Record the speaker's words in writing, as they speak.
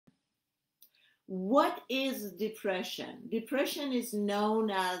What is depression? Depression is known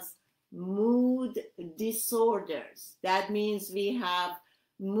as mood disorders. That means we have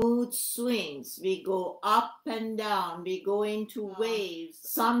mood swings. We go up and down. We go into waves.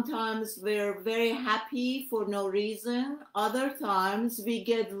 Sometimes we're very happy for no reason. Other times we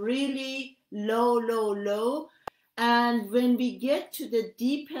get really low. And when we get to the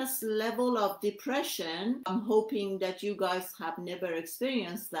deepest level of depression, I'm hoping that you guys have never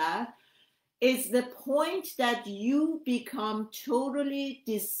experienced that, is the point that you become totally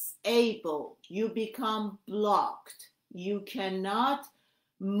disabled. You become blocked. You cannot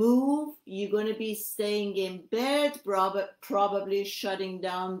move. You're going to be staying in bed, probably shutting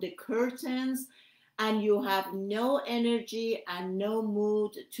down the curtains, and you have no energy and no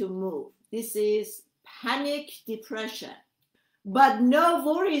mood to move. This is panic depression. But no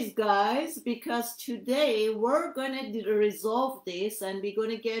worries, guys, because today we're going to resolve this and we're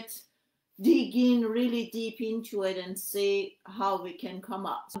going to dig in really deep into it and see how we can come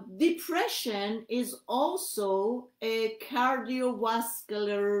up. Depression is also a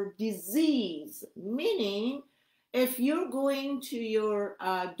cardiovascular disease, meaning if you're going to your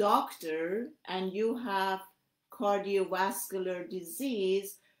doctor and you have cardiovascular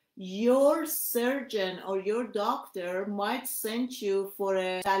disease, your surgeon or your doctor might send you for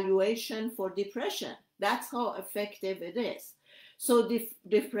an evaluation for depression. That's how effective it is. So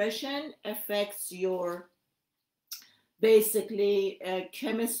depression affects your basically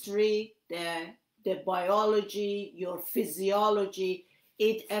chemistry, the biology, your physiology.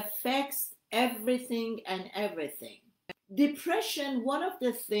 It affects everything and everything. Depression, one of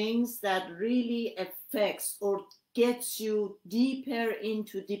the things that really affects or gets you deeper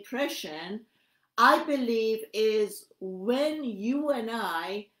into depression, I believe, is when you and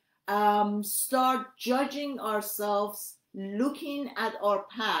I start judging ourselves, looking at our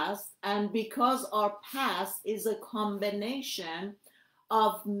past, and because our past is a combination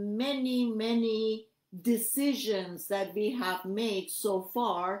of many decisions that we have made so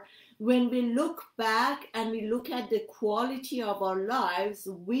far, when we look back and we look at the quality of our lives,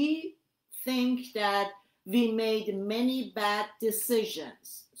 we think that we made many bad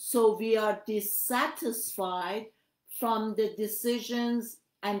decisions. So we are dissatisfied from the decisions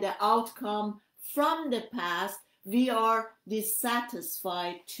and the outcome from the past. We are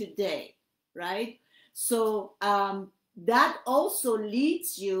dissatisfied today, right? So that also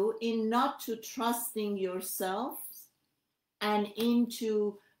leads you in not to trusting yourself and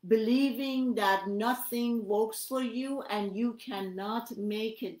into believing that nothing works for you and you cannot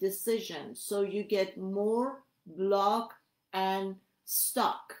make a decision. So you get more blocked and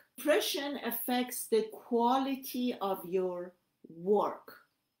stuck. Depression affects the quality of your work,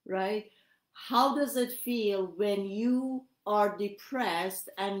 right? How does it feel when you are depressed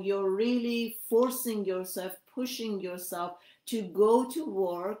and you're really forcing yourself, pushing yourself to go to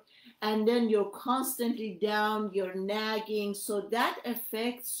work, and then you're constantly down, you're nagging? So that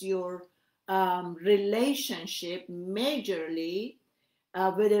affects your relationship majorly,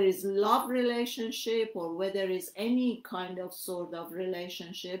 whether it's love relationship or whether it's any kind of sort of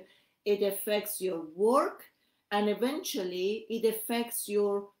relationship. It affects your work, and eventually it affects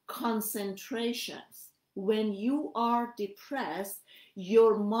your concentrations. When you are depressed,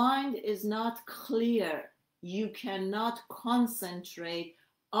 your mind is not clear. You cannot concentrate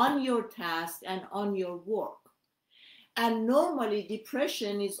on your task and on your work. And normally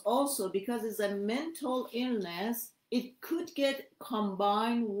depression is also, because it's a mental illness, it could get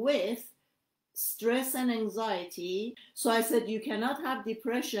combined with stress and anxiety. So I said you cannot have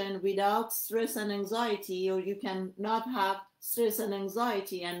depression without stress and anxiety, or you cannot have stress and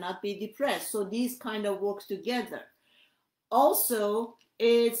anxiety and not be depressed. So these kind of work together. Also,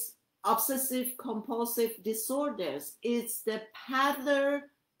 it's obsessive compulsive disorders. It's the pattern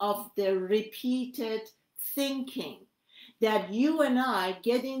of the repeated thinking that you and I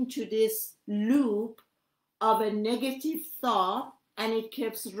get into this loop of a negative thought, and it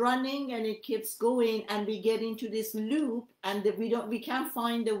keeps running and it keeps going, and we get into this loop, and we can't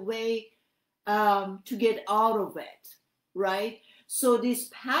find a way to get out of it, right? So this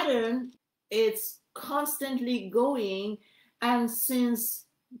pattern, it's constantly going, and since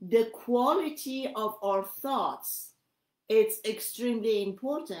the quality of our thoughts, it's extremely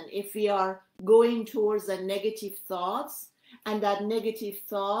important. If we are going towards a negative thoughts, and that negative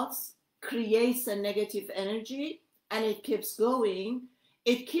thoughts creates a negative energy, and it keeps going,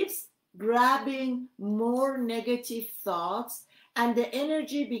 it keeps grabbing more negative thoughts, and the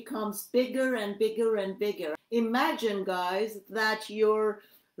energy becomes bigger and bigger and bigger. Imagine, guys, that you're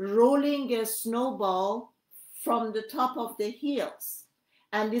rolling a snowball from the top of the hills,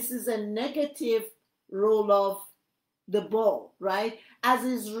 And this is a negative roll of the ball, right? As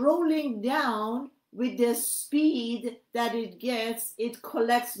it's rolling down, with the speed that it gets, it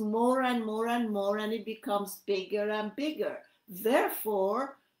collects more and more and more, and it becomes bigger and bigger.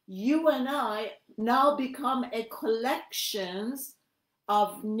 Therefore, you and I now become a collections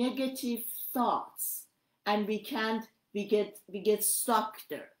of negative thoughts, and we get stuck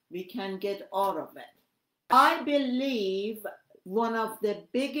there. We can't get out of it. I believe one of the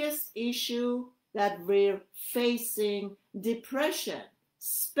biggest issue that we're facing, depression,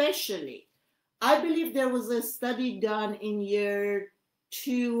 especially. I believe there was a study done in year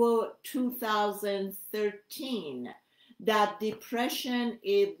 2013 that depression,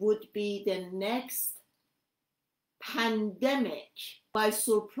 it would be the next pandemic. By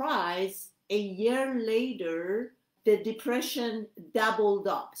surprise, a year later, the depression doubled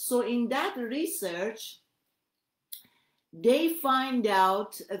up. So in that research, they find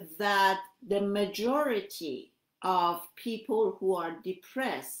out that the majority of people who are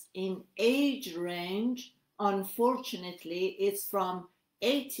depressed in age range, unfortunately, it's from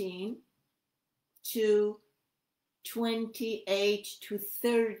 18 to 28 to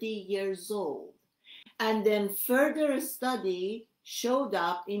 30 years old. And then further study showed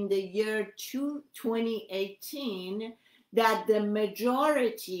up in the year 2018 that the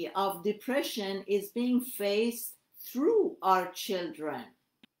majority of depression is being faced through our children.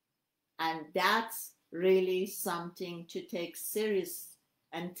 And that's really something to take serious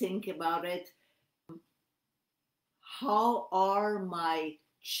and think about it. How are my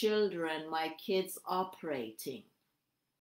children, my kids operating?